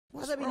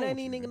What's I be letting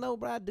these niggas know,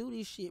 bro? I do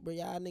this shit, bro.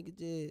 Y'all niggas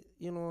just,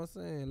 you know what I'm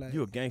saying? Like,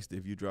 you a gangster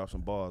if you drop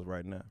some bars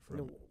right now.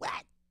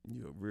 What?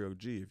 You a real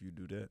G if you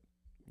do that.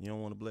 You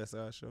don't want to bless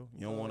our show.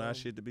 You don't want our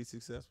shit to be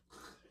successful.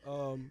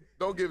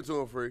 Don't give it to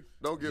him free.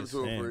 Don't give it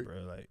to him free.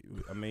 Bro, like,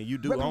 I mean, you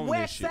do own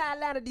West this shit. Side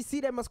Atlanta,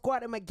 DC, that my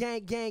squad, that my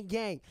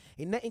gang.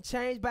 Ain't nothing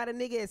changed by the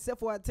nigga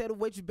except for I tell the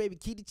waitress, baby,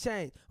 keep the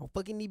change. I'm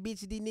fucking these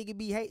bitches, these niggas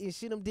be hating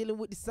shit. I'm dealing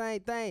with the same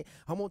thing.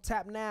 I'm on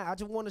top now. I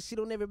just want to shit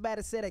on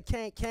everybody. Said I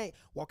can't.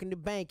 Walk in the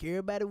bank,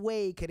 everybody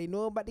wait, cause they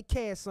know I'm about to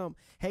cash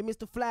something. Hey,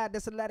 Mr. Fly,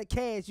 that's a lot of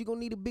cash. You gonna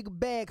need a bigger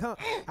bag, huh?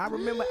 I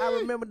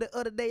remember the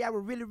other day I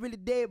was really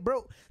dead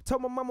broke.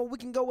 Told my mama we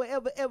can go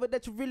wherever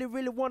that you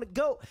really want to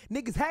go.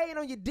 Niggas hating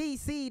on your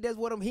DC, that's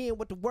what I'm hearing,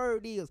 what the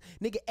word is.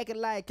 Nigga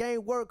acting like I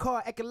ain't work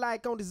hard, acting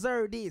like I don't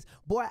deserve this.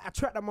 Boy, I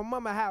trapped at my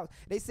mama house.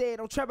 They said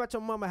don't trap at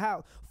your mama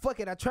house. Fuck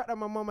it, I trapped at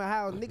my mama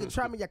house. Nigga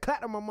tried me, I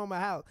clapped at my mama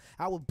house.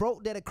 I was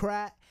broke, that I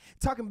cried.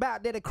 Talking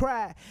about that I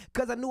cried.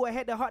 Cause I knew I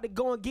had the heart to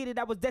go and get it.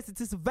 I was destined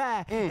to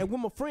survive. And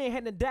when my friend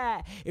hadn't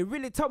died, it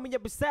really told me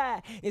up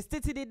beside. And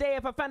still to the day,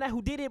 if I find out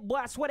who did it, boy,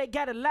 I swear they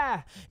gotta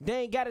lie.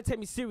 They ain't gotta take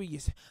me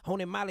serious. On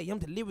that Molly, I'm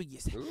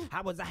delirious.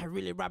 I was out here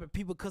really robbing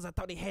people cause I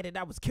thought they had it.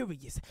 I was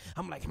curious.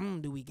 I'm like,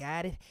 do we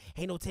got it?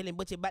 Ain't no telling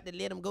but you about to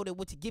let them go there.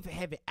 What you get for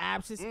having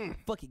options?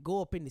 Fuck it,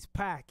 go up in this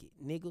pocket,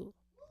 nigga.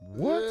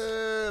 What?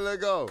 Yeah,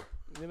 let go.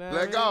 You know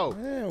let go.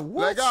 Man,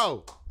 what? Let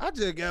go. I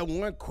just got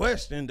one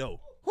question though.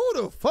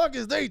 Who the fuck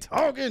is they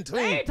talking to?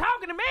 They ain't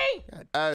talking to me.